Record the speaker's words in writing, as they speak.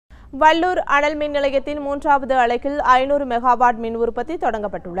வல்லூர் அனல் மின் நிலையத்தின் 3வது அலகில் 500 மெகாவாட் மின் உற்பத்தி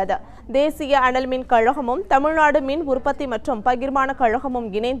தொடங்கப்பட்டுள்ளது. தேசிய அனல் மின் கழகமும் தமிழ்நாடு மின் உற்பத்தி மற்றும் பகிர்மான கழகமும்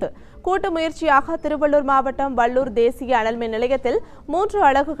இணைந்து கூட்டு முயற்சியாக திருவள்ளூர் மாவட்டம் வல்லூர் தேசிய அனல் மின் நிலையத்தில் 3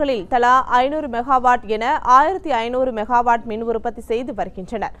 அலகுகளில் தலா 500 மெகாவாட் என 1500 மெகாவாட் மின் உற்பத்தி செய்து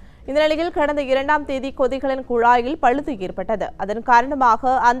வருகின்றனர். இந்த நிலையில் கடந்த 2ஆம் தேதி கொதிகலன் குழாயில் பழுது ஏற்பட்டது. அதன்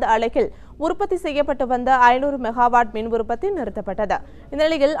காரணமாக அந்த அலகில் உற்பத்தி செய்யப்பட்டு வந்த 500 மெகாவாட் மின் உற்பத்தி நிறுத்தப்பட்டது. இந்த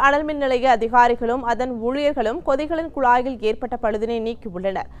நிலையில் அனல் மின் நிலைய அதிகாரிகளும் அதன் ஊழியர்களும் கொதிகலன் குழாயில் ஏற்பட்ட பழுதினை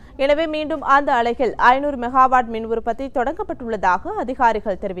நீக்கியுள்ளனர். எனவே மீண்டும் அந்த அலகில் 500 மெகாவாட் மின் உற்பத்தி தொடங்கப்பட்டுள்ளதாக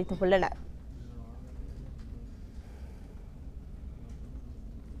அதிகாரிகள் தெரிவித்துள்ளனர்.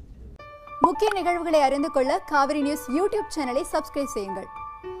 முக்கிய நிகழ்வுகளை அறிந்து கொள்ள காவிரி நியூஸ் யூடியூப் சேனலை சப்ஸ்கிரைப் செய்யுங்கள்.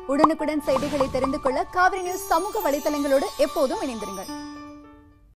 உடனுக்குடன் செய்திகளை தெரிந்து கொள்ள காவிரி நியூஸ் சமூக வலைதளங்களோடு எப்போதும் இணைந்திருங்கள்.